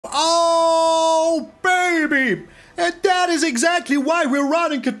baby! And that is exactly why we're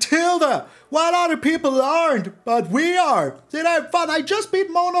running Katilda, while other people aren't, but we are. Did I have fun? I just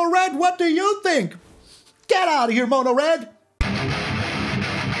beat Mono Red, what do you think? Get out of here, Mono Red!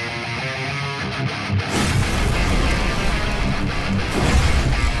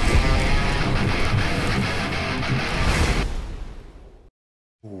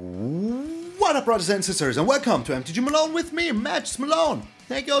 What up, brothers and sisters, and welcome to MTG Malone with me, MtgA Malone.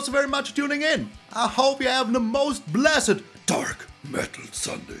 Thank you also very much for tuning in. I hope you're having the most blessed Dark Metal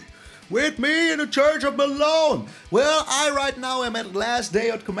Sunday with me in the Church of Malone. Well, I right now am at the last day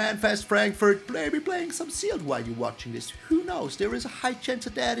at Command Fest Frankfurt, maybe playing some Sealed while you're watching this. Who knows, there is a high chance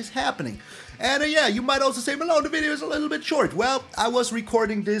that that is happening. And yeah, you might also say, Malone, the video is a little bit short. Well, I was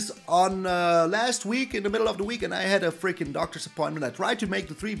recording this on last week, in the middle of the week, and I had a freaking doctor's appointment. I tried to make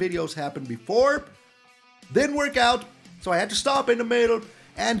the 3 videos happen before, didn't work out, so I had to stop in the middle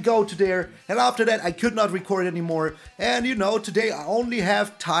and go to there, and after that I could not record anymore. And you know, today I only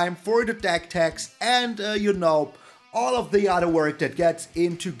have time for the deck tags and you know, all of the other work that gets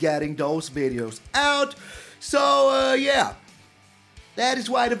into getting those videos out. So yeah, that is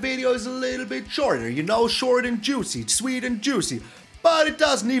why the video is a little bit shorter, you know, short and juicy, sweet and juicy. But it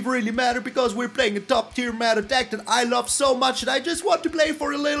doesn't even really matter because we're playing a top tier meta deck that I love so much that I just want to play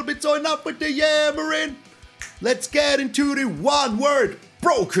for a little bit. So enough with the yammering. Let's get into the one word.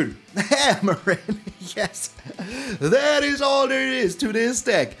 Broken hammering. Yes, that is all there is to this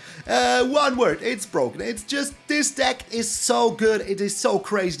deck. One word, it's broken. It's just, this deck is so good, it is so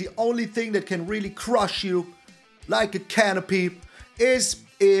crazy. The only thing that can really crush you like a canopy is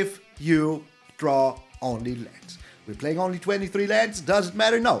if you draw only lands. We're playing only 23 lands, does it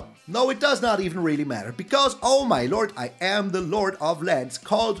matter? No. No, it does not even really matter, because, oh my lord, I am the Lord of Lands,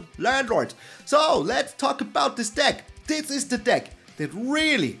 called Landlord. So, let's talk about this deck. This is the deck that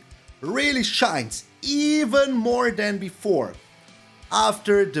really shines even more than before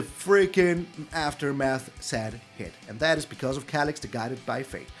after the freaking Aftermath sad hit. And that is because of Calix, the Guided by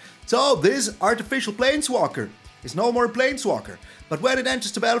Fate. So this artificial planeswalker is no more planeswalker, but when it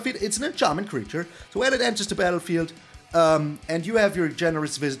enters the battlefield, it's an enchantment creature. So when it enters the battlefield, and you have your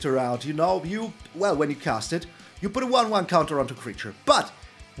Generous Visitor out, you know, when you cast it, you put a 1/1 counter onto creature. But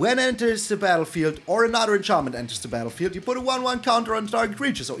when it enters the battlefield, or another enchantment enters the battlefield, you put a 1/1 counter on the target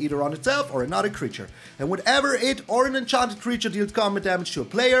creature, so either on itself or another creature. And whenever it or an enchanted creature deals combat damage to a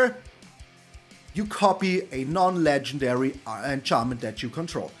player, you copy a non-legendary enchantment that you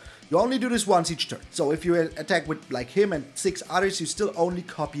control. You only do this once each turn. So if you attack with like him and 6 others, you still only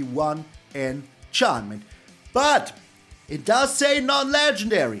copy 1 enchantment. But it does say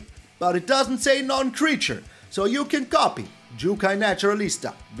non-legendary, but it doesn't say non-creature. So you can copy Jukai Naturalist,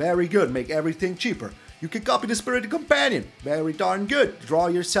 very good, make everything cheaper. You can copy the Spirited Companion, very darn good, draw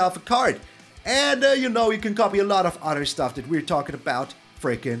yourself a card. And you know, you can copy a lot of other stuff that we're talking about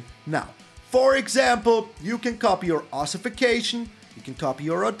freaking now. For example, you can copy your Ossification, you can copy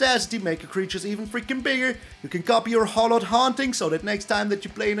your Audacity, make your creatures even freaking bigger. You can copy your Hallowed Haunting, so that next time that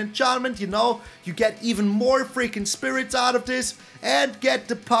you play an enchantment, you know, you get even more freaking spirits out of this. And get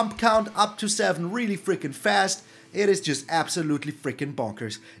the pump count up to 7 really freaking fast. It is just absolutely freaking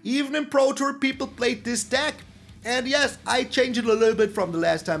bonkers. Even in Pro Tour, people played this deck. And yes, I changed it a little bit from the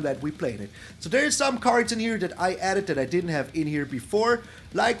last time that we played it. So there's some cards in here that I added that I didn't have in here before.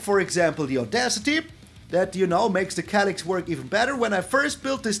 Like, for example, the Audacity. That, you know, makes the Calix work even better. When I first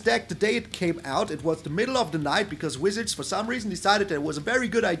built this deck, the day it came out, it was the middle of the night because Wizards, for some reason, decided that it was a very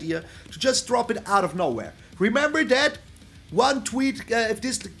good idea to just drop it out of nowhere. Remember that? One tweet, if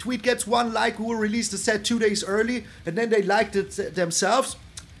this tweet gets 1 like, we will release the set 2 days early, and then they liked it themselves.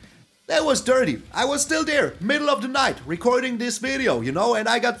 That was dirty. I was still there, middle of the night, recording this video, you know, and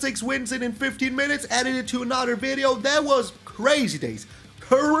I got 6 wins in 15 minutes, added it to another video. That was crazy days.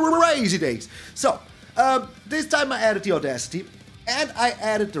 Crazy days. So, this time I added the Audacity, and I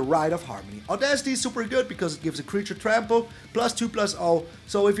added the Rite of Harmony. Audacity is super good because it gives a creature trample, +2/+0,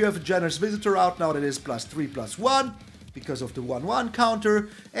 so if you have a Generous Visitor out now, that is +3/+1, because of the 1/1 counter,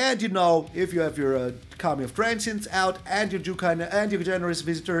 and you know, if you have your Kami of Transience out, and your Jukai and your Generous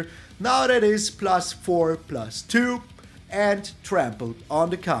Visitor, now that is +4/+2, and trample on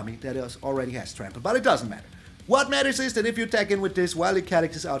the Kami, that already has trample, but it doesn't matter. What matters is that if you attack in with this while the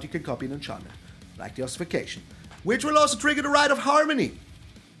Calix is out, you can copy an enchantment, like the Ossification, which will also trigger the Rite of Harmony.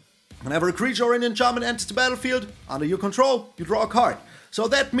 Whenever a creature or an enchantment enters the battlefield, under your control, you draw a card. So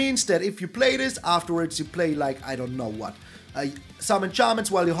that means that if you play this, afterwards you play like, I don't know what, some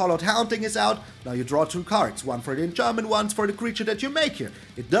enchantments while your Hallowed Haunting is out. Now you draw 2 cards, one for the enchantment, one for the creature that you make here.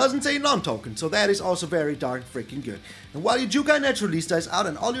 It doesn't say non-token, so that is also very darn freaking good. And while your Jukai Naturalist is out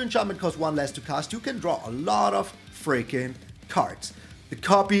and all your enchantment costs 1 less to cast, you can draw a lot of freaking cards. The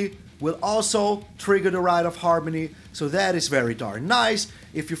copy will also trigger the Rite of Harmony, so that is very darn nice.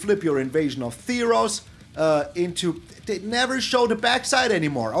 If you flip your Invasion of Theros into... They never show the backside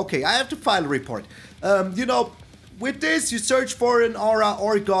anymore. Okay, I have to file a report. You know, with this, you search for an aura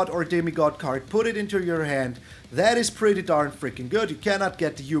or god or demigod card, put it into your hand. That is pretty darn freaking good. You cannot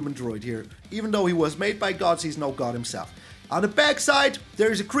get the human druid here. Even though he was made by gods, he's no god himself. On the backside,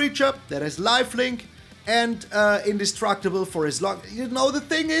 there is a creature that has lifelink and indestructible for as long... You know, the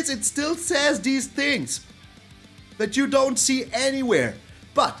thing is, it still says these things that you don't see anywhere.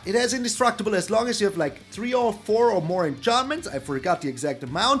 But it has indestructible as long as you have like 3 or 4 or more enchantments. I forgot the exact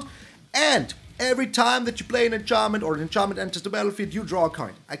amount. And every time that you play an enchantment or an enchantment enters the battlefield, you draw a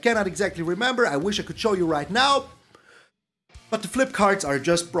card. I cannot exactly remember. I wish I could show you right now. But the flip cards are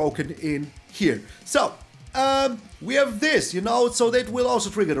just broken in here. So, we have this, you know, so that will also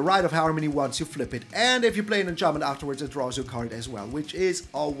trigger the Rite of Harmony once you flip it. And if you play an enchantment afterwards, it draws you a card as well, which is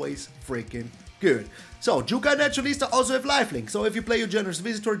always freaking good. So, Jukai Naturalista also have lifelink. So if you play your Generous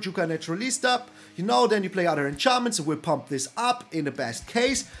Visitor, Jukai Naturalista, you know, then you play other enchantments, so we'll pump this up in the best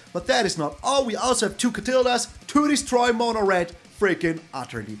case. But that is not all. We also have 2 Katildas to destroy mono red freaking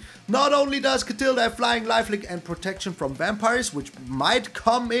utterly. Not only does Katilda have flying, lifelink, and protection from vampires, which might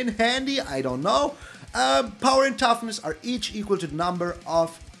come in handy, I don't know. Power and toughness are each equal to the number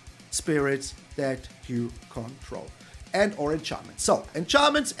of spirits that you control. And or enchantments. So,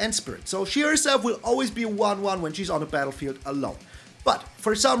 enchantments and spirits. So, she herself will always be a 1/1 when she's on the battlefield alone. But,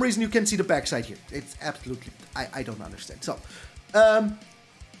 for some reason, you can see the backside here. It's absolutely... I don't understand. So,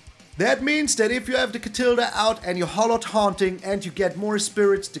 that means that if you have the Katilda out and you're Hallowed Haunting and you get more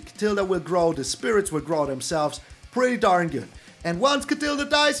spirits, the Katilda will grow, the spirits will grow themselves. Pretty darn good. And once Katilda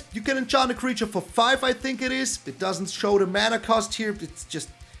dies, you can enchant a creature for 5, I think it is. It doesn't show the mana cost here. It's just...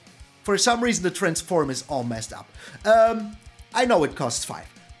 For some reason, the transform is all messed up. I know it costs 5.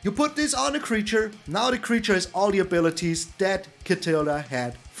 You put this on a creature. Now the creature has all the abilities that Katilda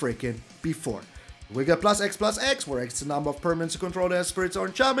had freaking before. We got +X+X, where X is the number of permanents you control that has spirits or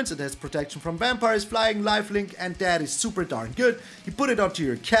enchantments. It has protection from vampires, flying, lifelink, and that is super darn good. You put it onto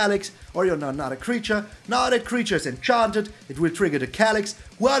your Calix, or your another creature. Now that creature is enchanted, it will trigger the Calix.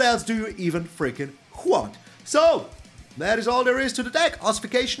 What else do you even freaking want? So, that is all there is to the deck.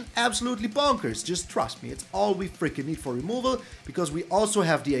 Ossification, absolutely bonkers. Just trust me, it's all we freaking need for removal, because we also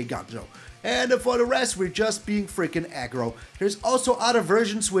have the Eiganjo. And for the rest, we're just being freaking aggro. There's also other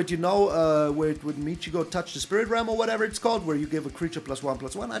versions with, you know, where it would MtgA Touch the Spirit Realm or whatever it's called, where you give a creature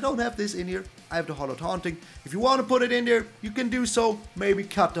 +1/+1. I don't have this in here. I have the Hallowed Haunting. If you want to put it in there, you can do so. Maybe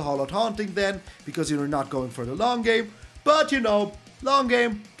cut the Hallowed Haunting then, because you're not going for the long game. But, you know, long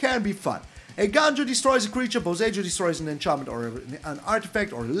game can be fun. Eiganjo destroys a creature, Boseiju destroys an enchantment or an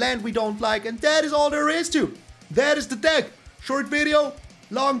artifact or land we don't like, and that is all there is to. That is the deck. Short video,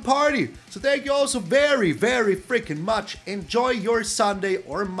 long party. So thank you all so very, very freaking much. Enjoy your Sunday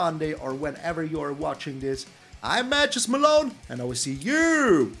or Monday or whenever you're watching this. I'm MtgA Malone, and I will see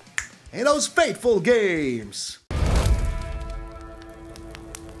you in those fateful games.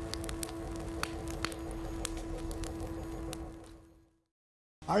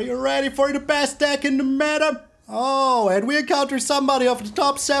 Are you ready for the best deck in the meta? Oh, and we encounter somebody of the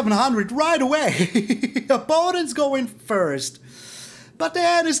top 700 right away. Opponent's going first. But the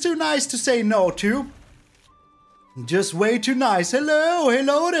hand is too nice to say no to. Just way too nice. Hello,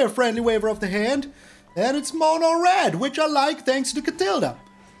 hello there, friendly waiver of the hand. And it's mono red, which I like thanks to Katilda.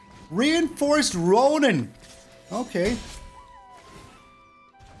 Reinforced Ronin. Okay.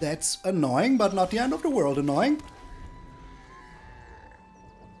 That's annoying, but not the end of the world annoying.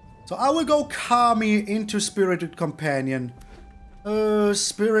 So I will go Kami into Spirited Companion.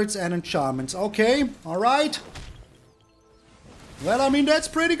 Spirits and enchantments. Okay, alright. Well, I mean, that's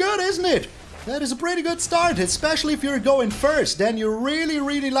pretty good, isn't it? That is a pretty good start, especially if you're going first. Then you really,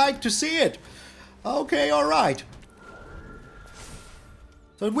 really like to see it. Okay, alright.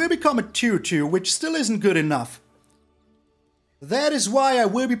 So it will become a 2/2, which still isn't good enough. That is why I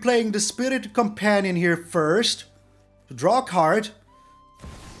will be playing the Spirited Companion here first. To draw a card.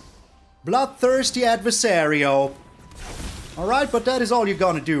 Bloodthirsty Adversario. Alright, but that is all you're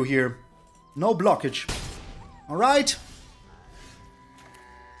gonna do here. No blockage. Alright.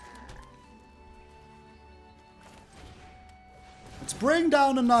 Let's bring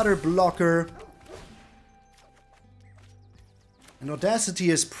down another blocker. And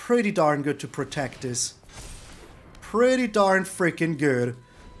Audacity is pretty darn good to protect this. Pretty darn freaking good.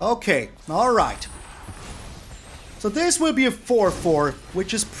 Okay, alright. So this will be a 4-4,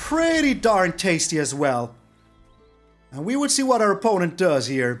 which is pretty darn tasty as well. And we will see what our opponent does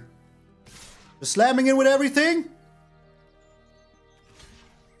here. Just slamming in with everything.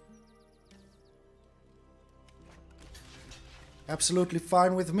 Absolutely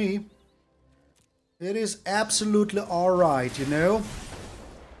fine with me. It is absolutely alright, you know.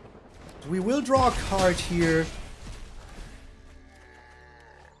 We will draw a card here.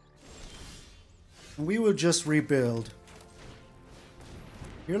 And we will just rebuild.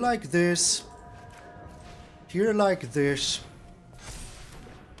 Here like this. Here like this.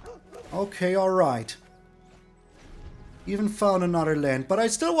 Okay, alright. Even found another land. But I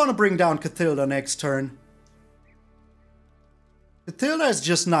still want to bring down Katilda next turn. Katilda is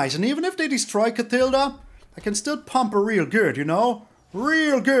just nice. And even if they destroy Katilda, I can still pump her real good, you know?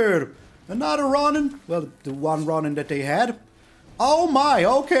 Real good. Another Ronin. Well, the one Ronin that they had. Oh my,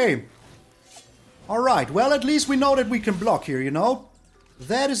 okay. Alright, well at least we know that we can block here, you know?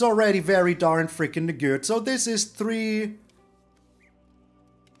 That is already very darn freaking good. So this is 3...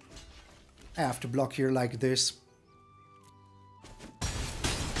 I have to block here like this.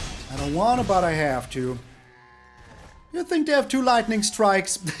 I don't want to, but I have to. You think they have 2 lightning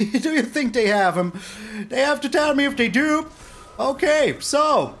strikes? Do you think they have them? They have to tell me if they do. Okay,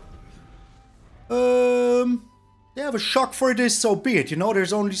 so... They have a shock for this, so be it. You know,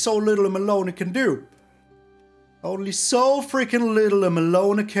 there's only so little a Malone can do. Only so freaking little a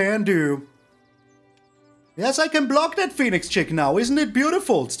Malone can do. Yes, I can block that Phoenix chick now. Isn't it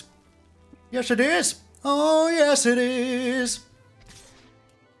beautiful? Yes, it is. Oh, yes, it is.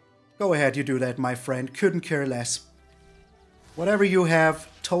 Go ahead, you do that, my friend. Couldn't care less. Whatever you have,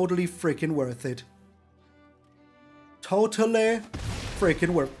 totally freaking worth it. Totally freaking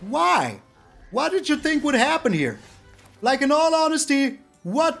worth. Why? What did you think would happen here? Like, in all honesty,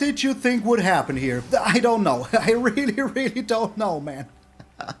 what did you think would happen here? I don't know. I really don't know, man.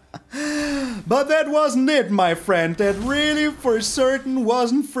 But that wasn't it, my friend. That really, for certain,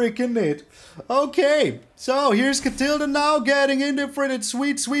 wasn't freaking it. Okay, so here's Katilda now getting in there for that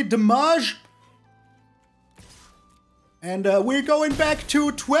sweet, sweet damage. And we're going back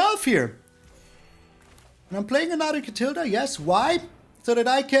to 12 here. And I'm playing another Katilda, yes. Why? So that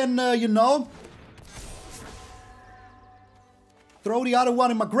I can, you know... throw the other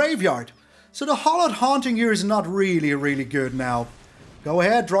one in my graveyard. So the Hallowed Haunting here is not really good now. Go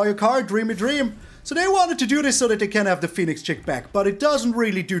ahead, draw your card, dream a dream. So they wanted to do this so that they can have the Phoenix chick back. But it doesn't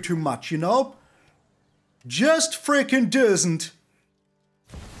really do too much, you know? Just freaking doesn't.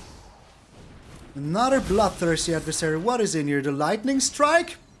 Another bloodthirsty adversary. What is in here? The lightning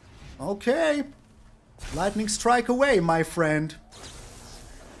strike? Okay. Lightning strike away, my friend.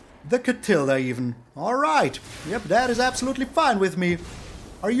 The Katilda even. Alright. Yep, that is absolutely fine with me.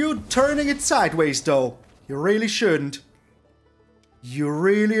 Are you turning it sideways though? You really shouldn't. You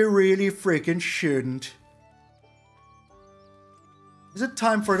really freaking shouldn't. Is it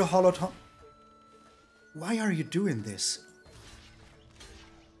time for the Hallowed Haunting? Why are you doing this?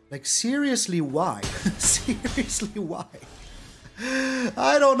 Like, seriously, why? Seriously, why?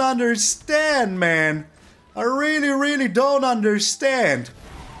 I don't understand, man. I really don't understand.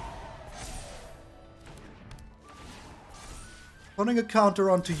 Putting a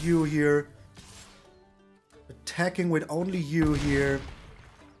counter onto you here. Attacking with only you here.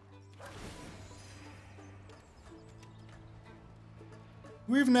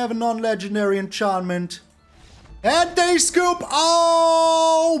 We even have a non-legendary enchantment. And they scoop!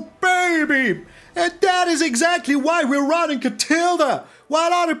 Oh, baby! And that is exactly why we're running Katilda!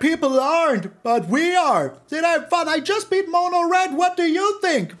 While other people aren't, but we are! Did I have fun? I just beat Mono Red, what do you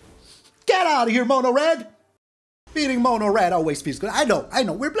think? Get out of here, Mono Red! Beating Mono Red always feels good. I know.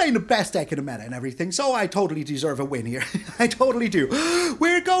 We're playing the best deck in the meta and everything, so I totally deserve a win here. I totally do.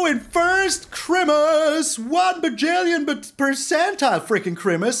 We're going first, Crimus! 1 bajillion percentile freaking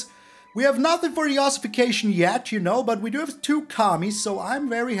Crimus. We have nothing for the Ossification yet, you know, but we do have 2 Kamis, so I'm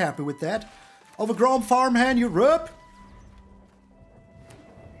very happy with that. Overgrown Farmland, you're up.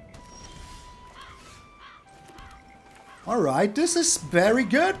 Alright, this is very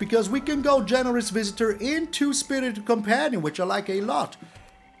good, because we can go Generous Visitor into Spirited Companion, which I like a lot.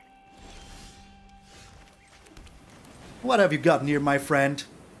 What have you gotten here, my friend?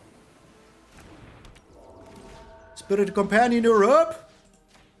 Spirited Companion, you're up.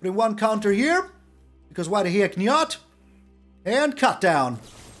 Putting 1 counter here, because why the heck not? And cut down.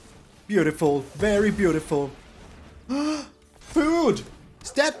 Beautiful, very beautiful. Food!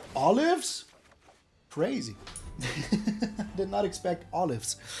 Is that olives? Crazy. Did not expect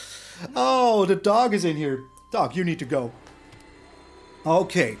olives. Oh, the dog is in here. Dog, you need to go.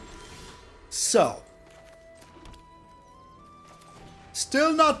 Okay. So.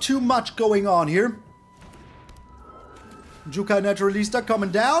 Still not too much going on here. Jukai Naturalist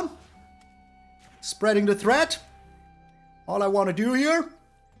coming down. Spreading the threat. All I want to do here.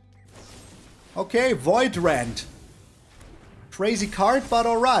 Okay, Void Rend. Crazy card, but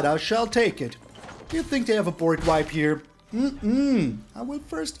alright, I shall take it. Do you think they have a board wipe here? I will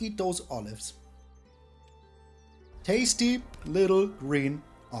first eat those olives. Tasty little green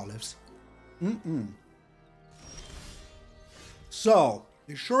olives. So,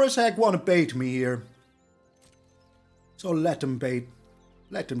 they sure as heck want to bait me here. So let them bait.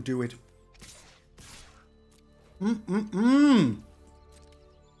 Let them do it.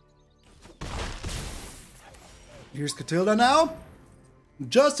 Here's Katilda now.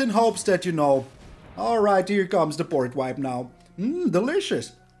 Just in hopes that you know. Alright, here comes the board wipe now.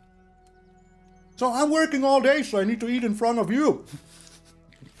 Delicious. So I'm working all day, so I need to eat in front of you.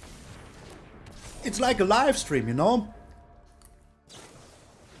 It's like a live stream, you know?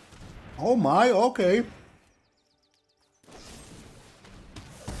 Oh my, okay.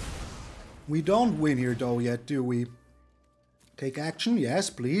 We don't win here though yet, do we? Take action, yes,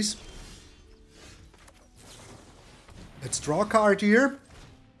 please. Let's draw a card here.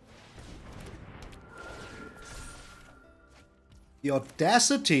 The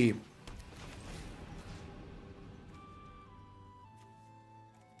Audacity.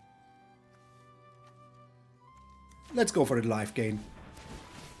 Let's go for the life gain.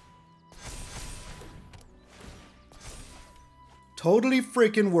 Totally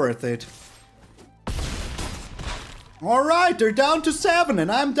freaking worth it. Alright, they're down to 7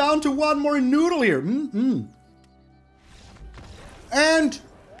 and I'm down to 1 more noodle here. And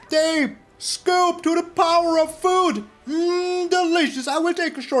they scoop to the power of food. Delicious. I will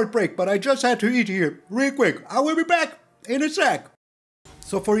take a short break, but I just had to eat here real quick. I will be back in a sec.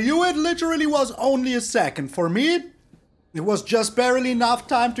 So for you, it literally was only a second. For me, it was just barely enough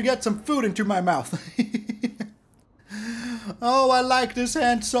time to get some food into my mouth. Oh, I like this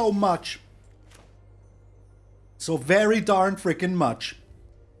hand so much. So very darn freaking much.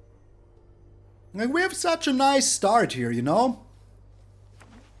 And we have such a nice start here, you know?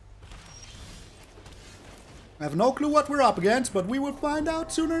 I have no clue what we're up against, but we will find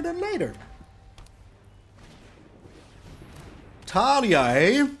out sooner than later. Talia,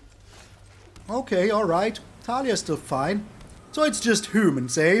 eh? Okay, alright. Talia's still fine. So it's just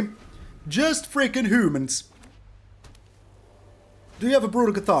humans, eh? Just freaking humans. Do you have a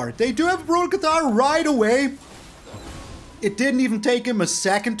Brutal Cathar? They do have a Brutal Cathar right away. It didn't even take him a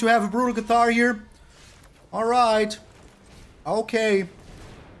second to have a Brutal Cathar here. Alright. Okay.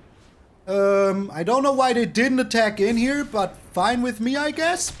 I don't know why they didn't attack in here, but fine with me, I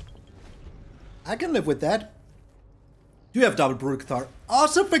guess. I can live with that. Do you have double Brutal Cathar?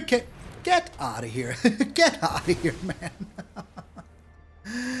 Ossification. Get out of here. Get out of here, man.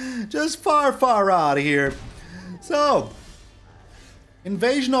 Just far, far out of here. So,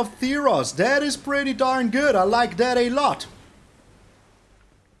 Invasion of Theros. That is pretty darn good. I like that a lot.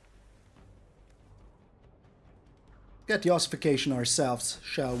 Get the Ossification ourselves,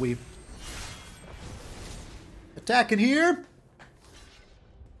 shall we? Attacking here.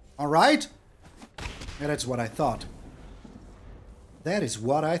 Alright. Yeah, that's what I thought. That is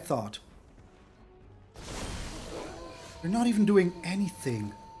what I thought. They're not even doing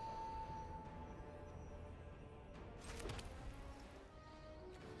anything.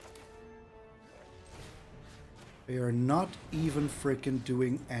 They are not even freaking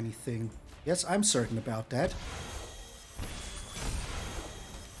doing anything. Yes, I'm certain about that.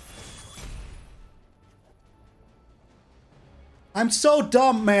 I'm so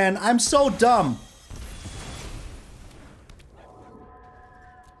dumb, man. I'm so dumb.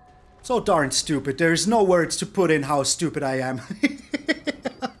 So darn stupid. There's no words to put in how stupid I am.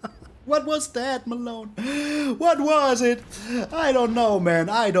 What was that, Malone? What was it? I don't know, man.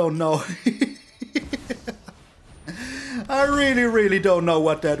 I don't know. I really, really don't know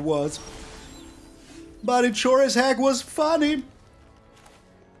what that was. But it sure as heck was funny.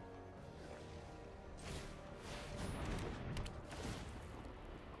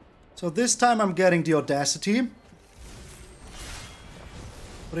 So this time I'm getting the Audacity.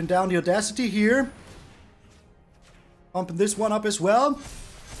 Putting down the Audacity here. Pumping this one up as well.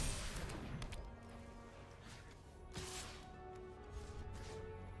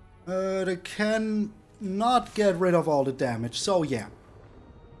 They can not get rid of all the damage, so yeah.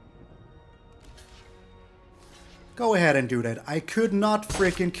 Go ahead and do that. I could not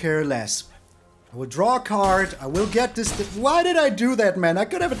freaking care less. I will draw a card. I will get this. Why did I do that, man? I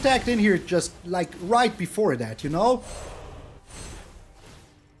could have attacked in here just, like, right before that, you know?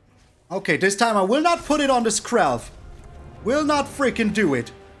 Okay, this time I will not put it on the Skrelv. Will not freaking do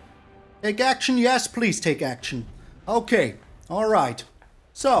it. Take action? Yes, please take action. Okay, alright.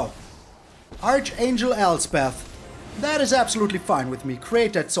 So, Archangel Elspeth. That is absolutely fine with me.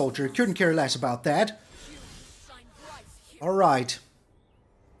 Create that soldier. Couldn't care less about that. Alright.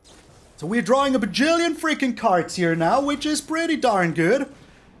 So we're drawing a bajillion freaking cards here now, which is pretty darn good.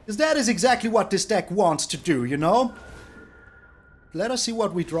 Because that is exactly what this deck wants to do, you know? Let us see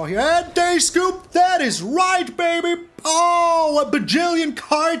what we draw here. And Day Scoop! That is right, baby! Oh, a bajillion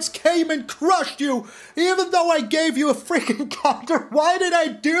cards came and crushed you! Even though I gave you a freaking counter. Why did I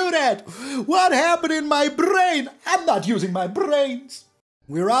do that? What happened in my brain? I'm not using my brains.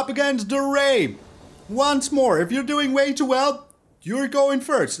 We're up against the Ray. Once more, if you're doing way too well, you're going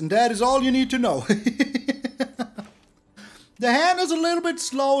first, and that is all you need to know. The hand is a little bit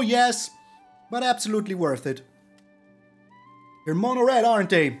slow, yes, but absolutely worth it. They're mono red, aren't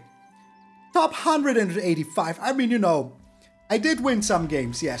they? Top 185. I mean, you know, I did win some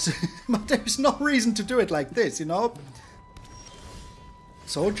games, yes, but there's no reason to do it like this, you know?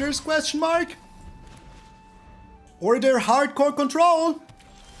 Soldiers, question mark? Or they're hardcore control?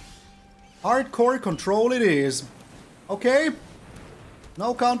 Hardcore control it is. Okay.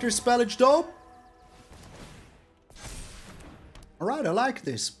 No counter spellage though. Alright, I like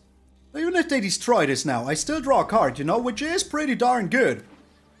this. Even if they destroy this now, I still draw a card, you know, which is pretty darn good.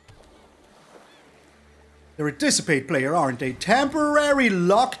 They're a Dissipate player, aren't they? Temporary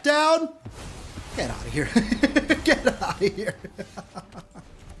lockdown? Get out of here. Get out of here.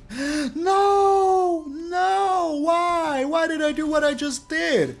 No! No! Why? Why did I do what I just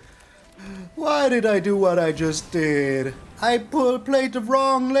did? Why did I do what I just did? I played the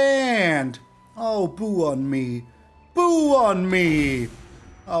wrong land. Oh, boo on me. Boo on me.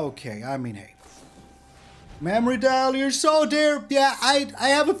 Okay, I mean, hey. Memory Dial, you're so dear. Yeah, I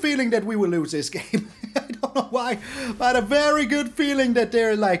have a feeling that we will lose this game. I don't know why, but a very good feeling that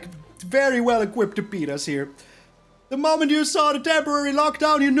they're, like, very well equipped to beat us here. The moment you saw the temporary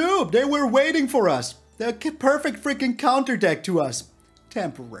lockdown, you knew. They were waiting for us. The perfect freaking counter deck to us.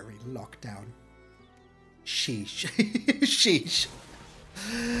 Temporary lockdown. Sheesh. Sheesh.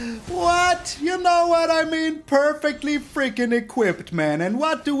 What? You know what I mean? Perfectly freaking equipped, man. And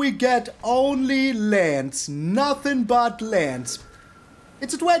what do we get? Only lands. Nothing but lands.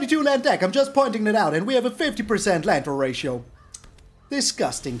 It's a 22 land deck. I'm just pointing it out. And we have a 50% land draw ratio.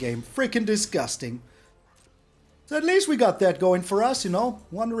 Disgusting game. Freaking disgusting. So at least we got that going for us, you know.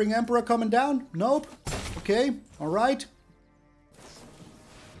 Wandering Emperor coming down? Nope. Okay. Alright.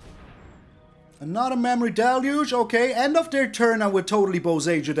 Another Memory Deluge, okay. End of their turn, I would totally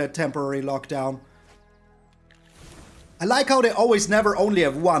Boseiju that temporary lockdown. I like how they always never only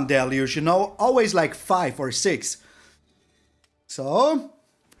have one Deluge, you know? Always like 5 or 6. So,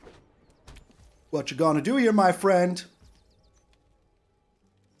 what you gonna do here, my friend?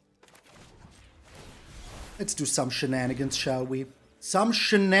 Let's do some shenanigans, shall we? Some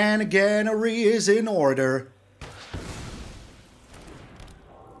shenaniganery is in order.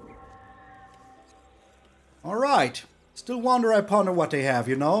 Alright. Still wonder, I ponder what they have,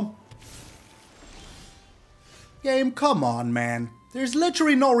 you know? Game, come on, man. There's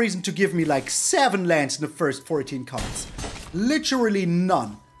literally no reason to give me like 7 lands in the first 14 cards. Literally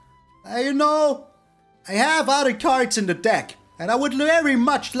none. You know, I have other cards in the deck, and I would very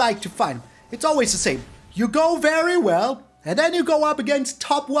much like to find. It's always the same. You go very well, and then you go up against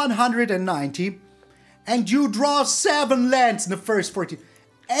top 190, and you draw 7 lands in the first 14.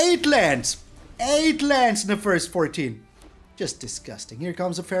 8 lands! 8 lands in the first 14. Just disgusting. Here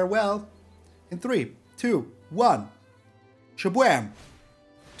comes a farewell. In 3, 2, 1. Shabwam.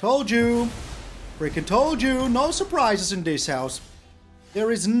 Told you. Freaking told you. No surprises in this house.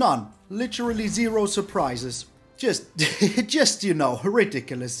 There is none. Literally 0 surprises. Just, you know,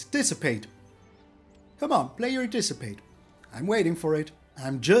 ridiculous. Dissipate. Come on, play your Dissipate. I'm waiting for it.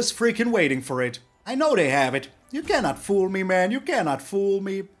 I'm just freaking waiting for it. I know they have it. You cannot fool me, man. You cannot fool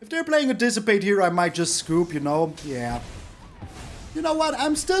me. If they're playing a Dissipate here, I might just scoop, you know. Yeah. You know what?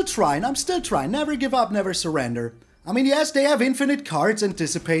 I'm still trying. I'm still trying. Never give up, never surrender. I mean, yes, they have infinite cards and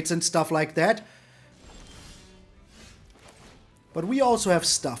Dissipates and stuff like that. But we also have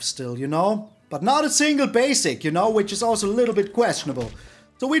stuff still, you know. But not a single basic, you know, which is also a little bit questionable.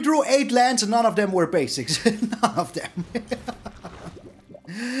 So we drew 8 lands and none of them were basics. None of them.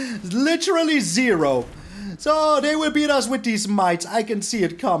 Literally 0. So they will beat us with these mites. I can see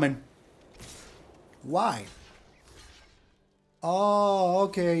it coming. Why? Oh,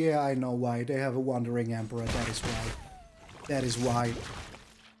 okay, yeah, I know why. They have a Wandering Emperor, that is why. That is why.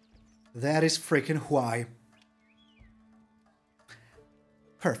 That is freaking why.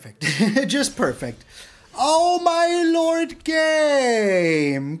 Perfect. Just perfect. Oh my lord,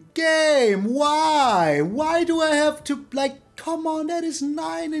 game! Game, why? Why do I have to, like, come on, that is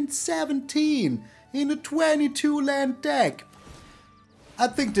 9 and 17 in a 22 land deck. I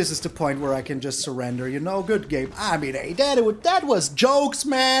think this is the point where I can just surrender, you know? Good game. I mean, hey, that was jokes,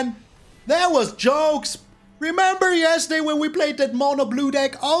 man! That was jokes! Remember yesterday when we played that mono blue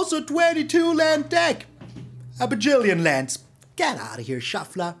deck? Also 22 land deck! A bajillion lands. Get out of here,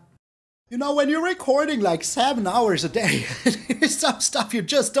 shuffler. You know, when you're recording like 7 hours a day, there's some stuff you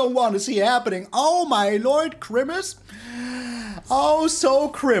just don't want to see happening. Oh my lord, Crimus. Oh, so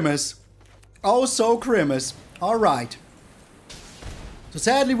Crimus. Oh, so Crimus. Alright. So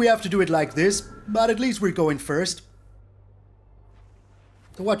sadly we have to do it like this, but at least we're going first.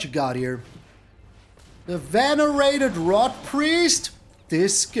 So what you got here? The Venerated Rot Priest?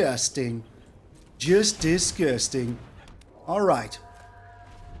 Disgusting. Just disgusting. Alright.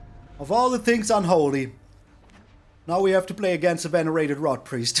 Of all the things unholy, now we have to play against a Venerated Rot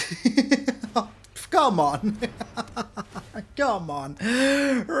Priest. Come on. Come on.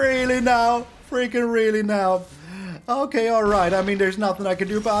 Really now? Freaking really now? Okay, alright. I mean, there's nothing I can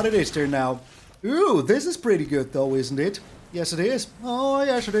do about it, is there now? Ooh, this is pretty good though, isn't it? Yes, it is. Oh,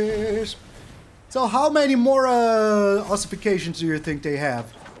 yes, it is. So how many more ossifications do you think they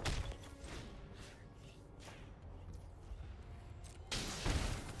have?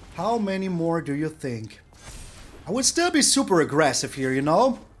 How many more do you think? I would still be super aggressive here, you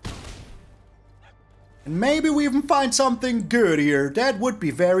know? And maybe we even find something good here. That would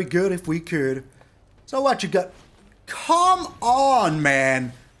be very good if we could. So what you got? Come on,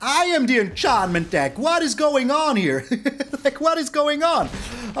 man! I am the enchantment deck. What is going on here? Like, what is going on?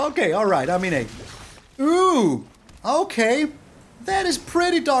 Okay, alright, I mean, hey. Ooh! Okay. That is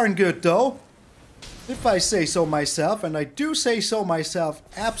pretty darn good, though. If I say so myself, and I do say so myself,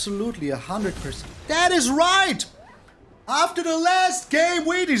 absolutely 100%. That is right! After the last game,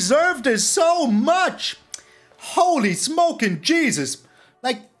 we deserved this so much! Holy smoking Jesus!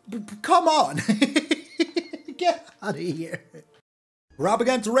 Like, come on! Get out of here! We're up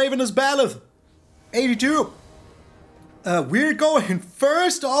against Ravenous Ballad. 82. We're going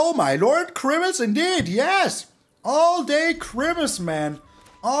first. Oh my lord, Crimus indeed, yes! All day Crimus, man.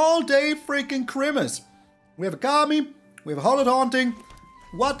 All day freaking Crimus. We have a Kami, we have a Hallowed Haunting.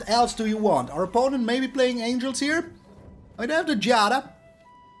 What else do you want? Our opponent may be playing Angels here. I'd have the Jada.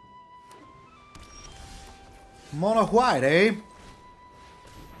 Mono white, eh?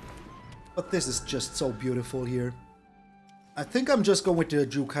 But this is just so beautiful here. I think I'm just going with the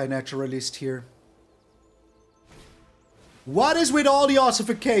Jukai Naturalist here. What is with all the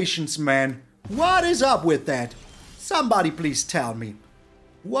ossifications, man? What is up with that? Somebody please tell me.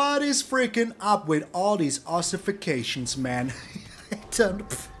 What is freaking up with all these ossifications, man? So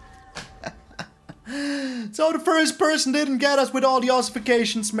the first person didn't get us with all the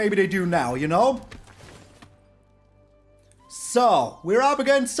ossifications, maybe they do now, you know? So, we're up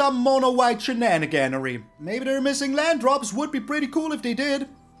against some mono-white shenaniganery. Maybe they're missing land drops, would be pretty cool if they did.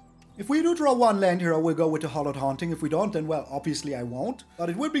 If we do draw one land here, I will go with the Hallowed Haunting. If we don't, then, well, obviously I won't. But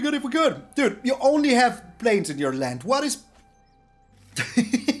it would be good if we could. Dude, you only have planes in your land. What is...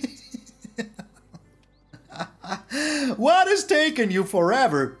 What is taking you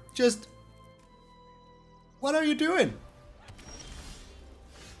forever? Just... What are you doing?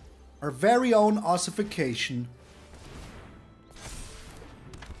 Our very own ossification.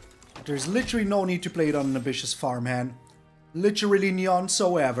 There's literally no need to play it on an ambitious farmhand. Literally none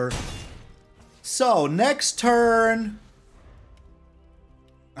so ever. So, next turn...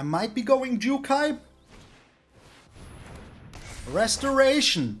 I might be going Jukai.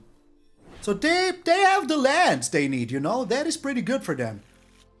 Restoration. So they have the lands they need, you know? That is pretty good for them.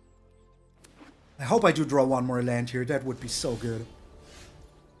 I hope I do draw one more land here. That would be so good.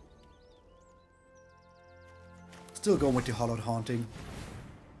 Still going with the Hallowed Haunting.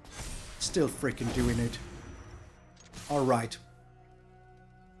 Still freaking doing it. Alright.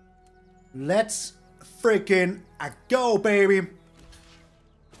 Let's freaking go, baby.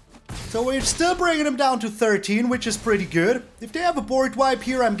 So we're still bringing them down to 13, which is pretty good. If they have a board wipe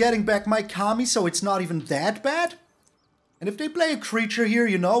here, I'm getting back my Kami, so it's not even that bad. And if they play a creature here,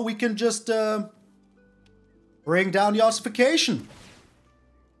 you know, we can just bring down the ossification.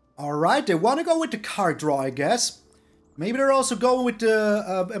 Alright, they want to go with the card draw, I guess. Maybe they're also going with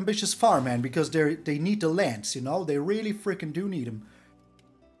the ambitious farmhand because they need the lands, you know? They really freaking do need them.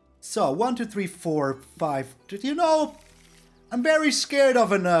 So, 1, 2, 3, 4, 5. You know, I'm very scared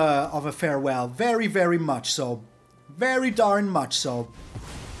of a farewell. Very, very much so. Very darn much so.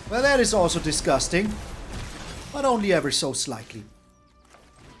 Well, that is also disgusting. But only ever so slightly.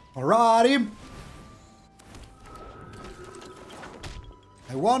 Alrighty.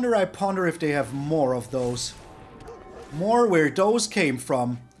 I ponder if they have more of those. More where those came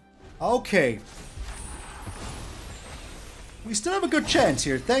from. Okay. We still have a good chance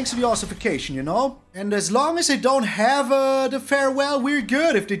here, thanks to the ossification, you know? And as long as they don't have the farewell, we're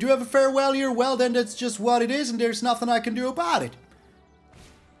good. If they do have a farewell here, well, then that's just what it is, and there's nothing I can do about it.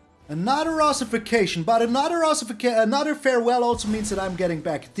 Another ossification, but another farewell also means that I'm getting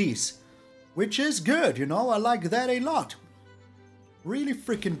back these. Which is good, you know? I like that a lot. Really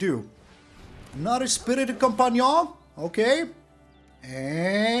freaking do. Another Spirited Companion. Okay.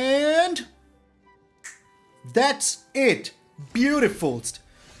 And... that's it. Beautiful.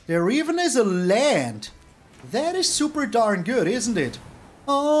 There even is a land. That is super darn good, isn't it?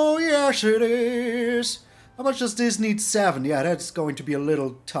 Oh, yes it is. How much does this need? 7. Yeah, that's going to be a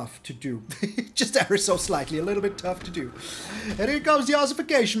little tough to do. Just ever so slightly, a little bit tough to do. And here comes the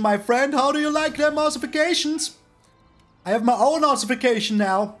ossification, my friend. How do you like them ossifications? I have my own ossification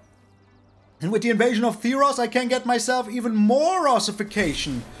now. And with the Invasion of Theros, I can get myself even more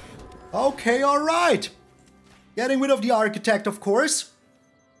ossification. Okay, alright. Getting rid of the Architect, of course.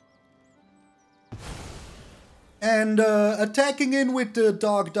 And attacking in with the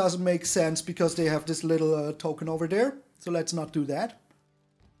dog doesn't make sense because they have this little token over there. So let's not do that.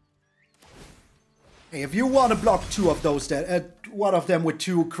 Hey, if you want to block 2 of those, one of them with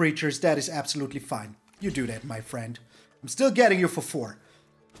 2 creatures, that is absolutely fine. You do that, my friend. I'm still getting you for 4.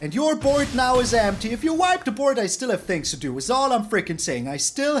 And your board now is empty. If you wipe the board, I still have things to do. Is all I'm freaking saying. I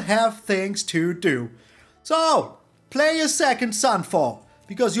still have things to do. So, play a second Sunfall.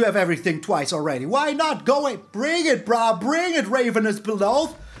 Because you have everything twice already. Why not? Go it. Bring it, brah. Bring it, Ravenous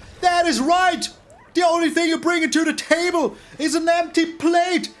Below. That is right. The only thing you bring to the table is an empty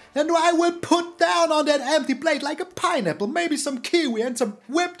plate. And I will put down on that empty plate like a pineapple, maybe some kiwi and some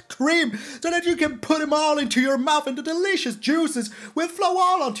whipped cream, so that you can put them all into your mouth and the delicious juices will flow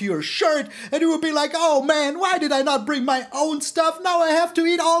all onto your shirt, and you will be like, oh man, why did I not bring my own stuff? Now I have to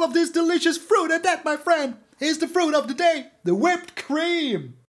eat all of this delicious fruit, and that, my friend, is the fruit of the day, the whipped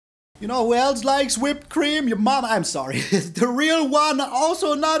cream. You know who else likes whipped cream? Your mom. I'm sorry. The real one,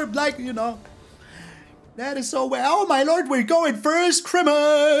 also not like, you know. That is so well. Oh my lord, we're going first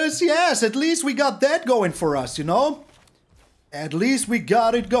Christmas. Yes, at least we got that going for us, you know? At least we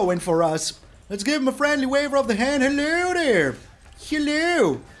got it going for us. Let's give him a friendly wave of the hand. Hello there.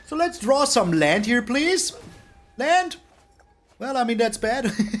 Hello. So let's draw some land here, please. Land? Well, I mean, that's bad.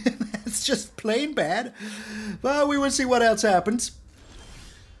 That's just plain bad. But we will see what else happens.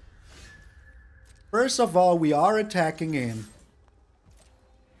 First of all, we are attacking in.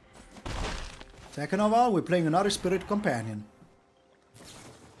 Second of all, we're playing another Spirit Companion.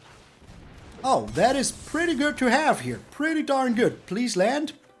 Oh, that is pretty good to have here. Pretty darn good. Please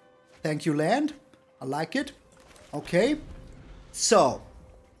land. Thank you, land. I like it. Okay. So.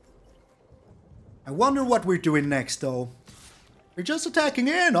 I wonder what we're doing next, though. We're just attacking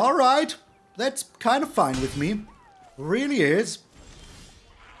in. Alright. That's kind of fine with me. Really is.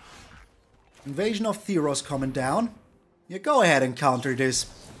 Invasion of Theros coming down. Yeah, go ahead and counter this.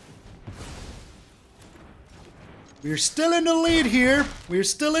 We're still in the lead here. We're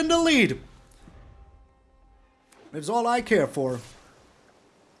still in the lead. That's all I care for.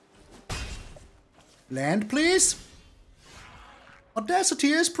 Land, please.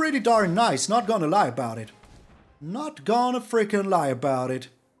 Audacity is pretty darn nice. Not gonna lie about it. Not gonna freaking lie about it.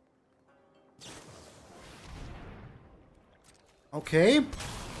 Okay.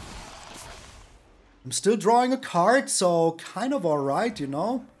 I'm still drawing a card, so kind of alright, you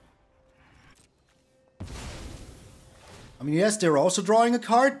know. I mean, yes, they're also drawing a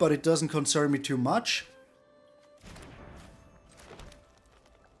card, but it doesn't concern me too much.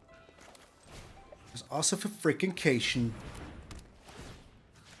 There's Ossification.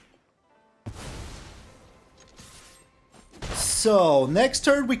 So, next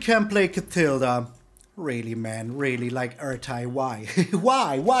turn we can play Katilda. Really, man, really, like Urtai, why?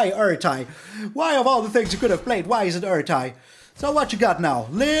 Why? Why Urtai? Why of all the things you could have played, why is it Urtai? So what you got now?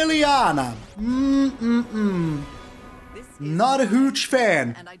 Liliana. Not a huge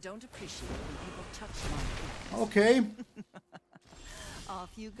fan. And I don't appreciate when people touch my Okay. Off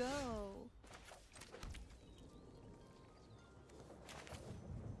you go.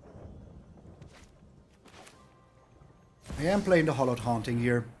 I am playing the Hallowed Haunting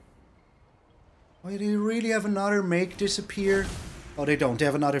here. Oh, do you really have another Make Disappear? Oh, they don't. They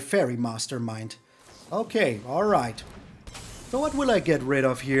have another Fairy Mastermind. Okay, alright. So what will I get rid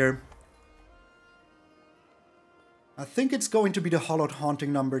of here? I think it's going to be the Hallowed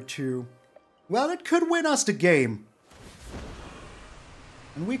Haunting number 2. Well, it could win us the game.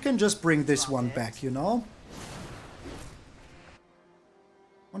 And we can just bring this one back, you know?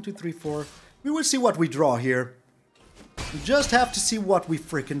 1, 2, 3, 4. We will see what we draw here. We just have to see what we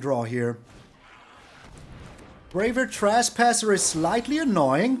freaking draw here. Braver Trespasser is slightly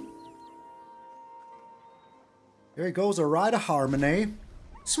annoying. Here goes a Rite of Harmony.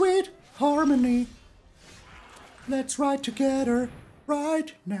 Sweet harmony. Let's ride together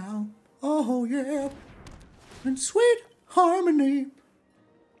right now. Oh yeah. And sweet harmony.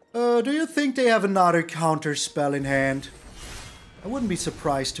 Do you think they have another counter spell in hand? I wouldn't be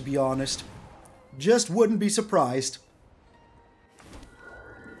surprised, to be honest. Just wouldn't be surprised.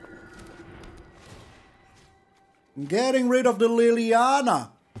 Getting rid of the Liliana.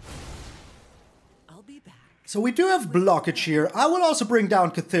 I'll be back. So we do have blockage here. I will also bring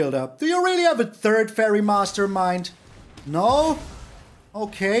down Katilda. Do you really have a third fairy mastermind? No?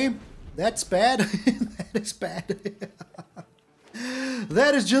 Okay. That's bad. That is bad.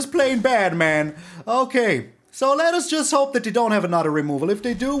 That is just plain bad, man. Okay. So let us just hope that they don't have another removal. If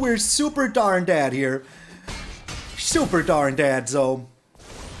they do, we're super darn dead here. Super darn dead, so.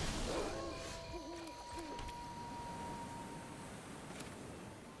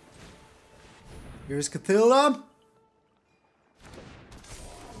 Here's Katilda.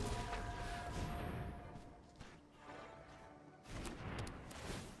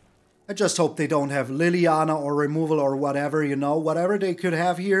 I just hope they don't have Liliana or removal or whatever, you know. Whatever they could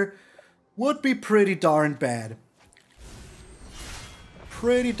have here would be pretty darn bad.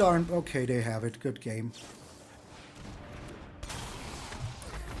 Pretty darn... Okay, they have it. Good game.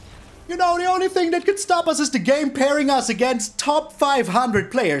 You know, the only thing that could stop us is the game pairing us against top 500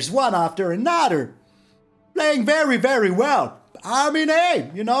 players, one after another. Playing very, very well. I mean, hey,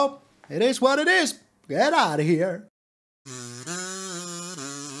 you know, it is what it is. Get out of here.